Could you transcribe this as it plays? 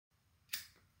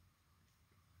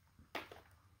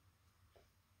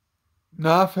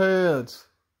Knife heads,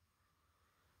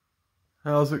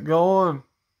 how's it going?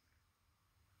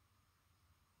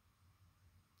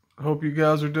 Hope you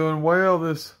guys are doing well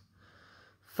this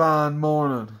fine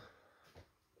morning.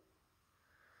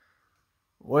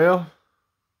 Well,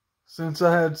 since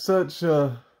I had such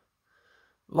a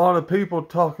lot of people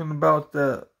talking about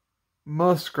that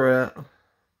muskrat,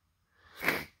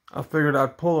 I figured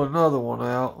I'd pull another one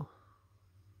out.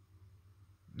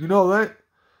 You know, there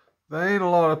ain't a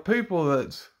lot of people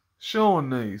that's showing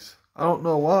these. I don't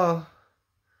know why.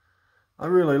 I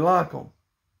really like them.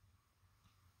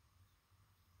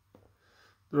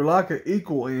 They're like at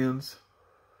equal ends.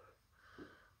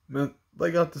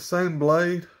 They got the same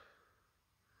blade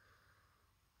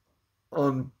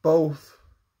on both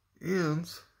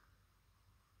ends.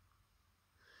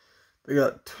 They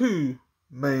got two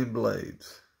main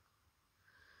blades.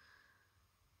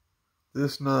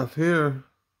 This knife here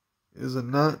is a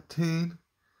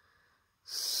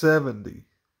 1970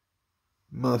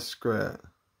 muskrat,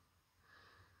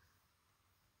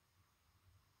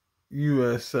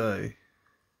 USA.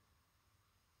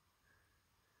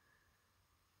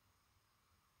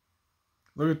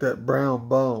 Look at that brown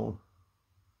bone.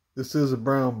 This is a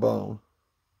brown bone.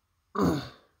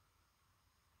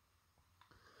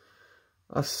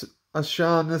 I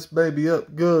shined this baby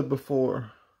up good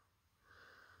before.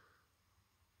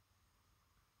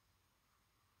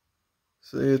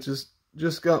 See, it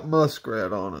just got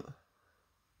muskrat on it.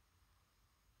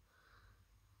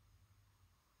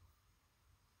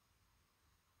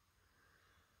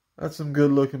 That's some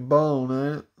good looking bone,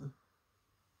 ain't it?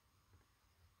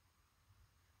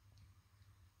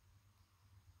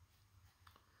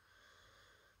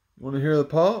 You want to hear the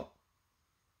pop?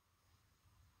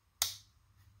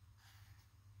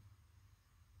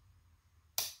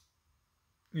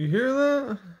 You hear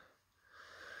that?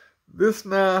 This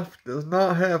knife does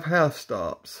not have half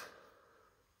stops.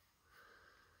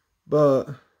 But,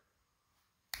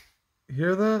 you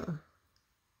hear that?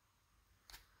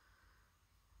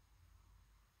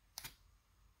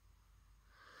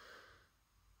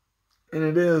 And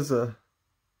it is a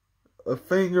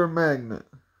finger magnet.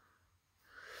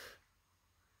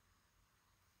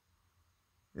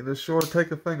 It'll sure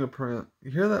take a fingerprint.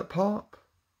 You hear that pop?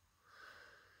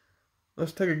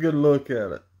 Let's take a good look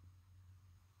at it.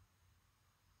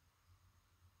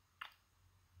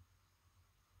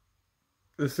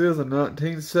 This is a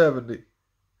 1970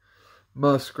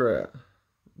 muskrat.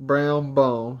 Brown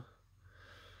bone.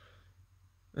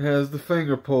 It has the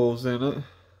finger pulls in it.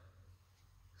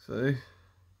 See?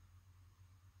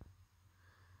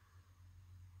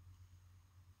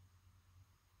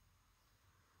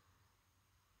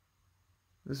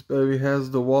 This baby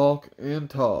has the walk and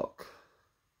talk.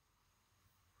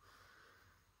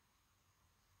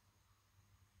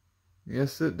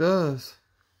 Yes, it does.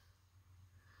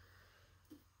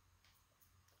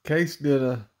 Case did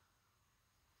a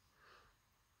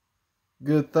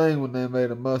good thing when they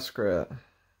made a muskrat.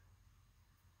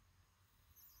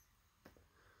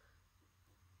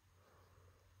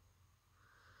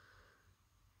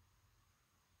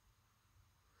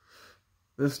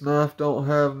 This knife don't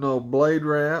have no blade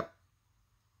wrap.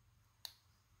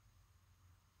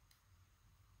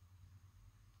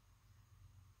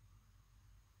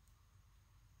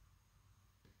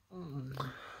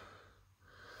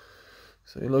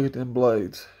 See, look at them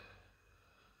blades.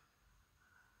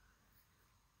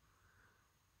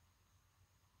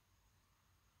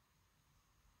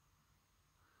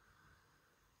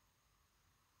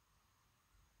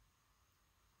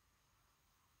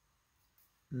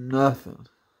 Nothing.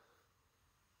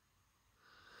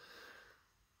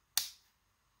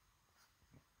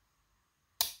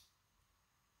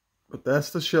 But that's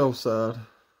the show side.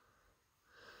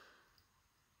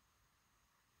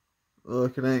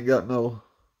 Look, it ain't got no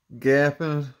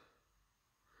gapping.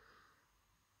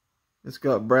 It's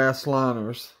got brass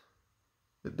liners.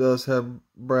 It does have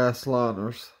brass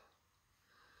liners.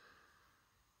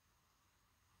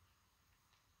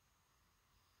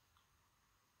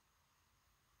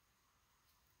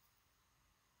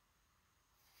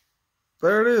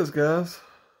 There it is, guys.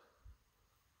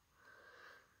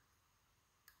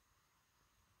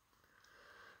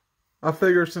 I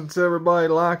figured since everybody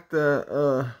liked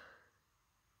that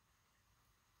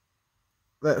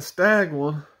stag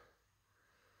one,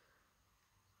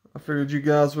 I figured you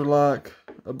guys would like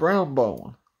a brown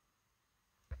bone.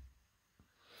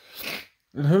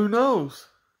 And who knows?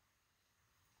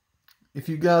 If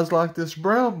you guys like this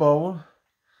brown bone,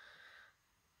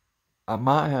 I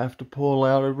might have to pull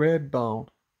out a red bone.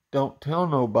 Don't tell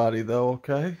nobody though,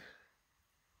 okay?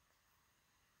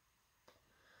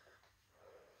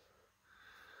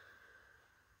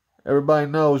 Everybody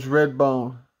knows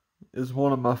Redbone is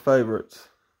one of my favorites.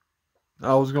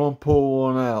 I was going to pull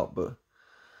one out, but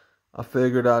I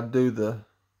figured I'd do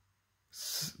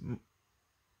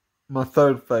my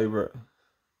third favorite.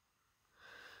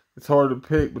 It's hard to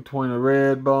pick between a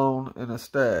Redbone and a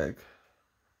stag.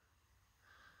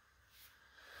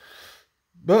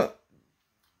 But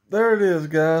there it is,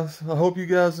 guys. I hope you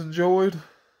guys enjoyed.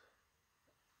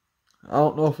 I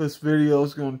don't know if this video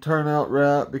is going to turn out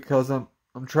right because I'm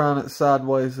trying it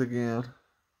sideways again.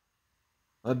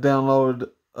 I downloaded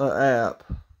an app.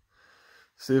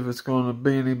 See if it's going to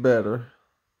be any better.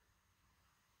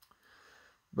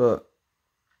 But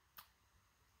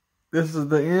this is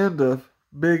the end of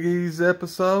Big E's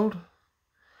episode.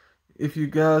 If you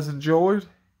guys enjoyed,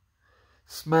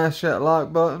 smash that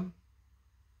like button.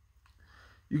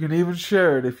 You can even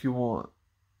share it if you want.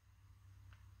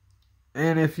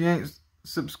 And if you ain't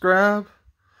subscribed,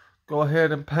 go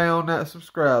ahead and pound that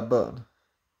subscribe button.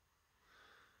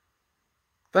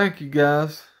 Thank you,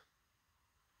 guys.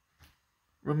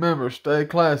 Remember, stay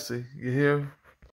classy. You hear?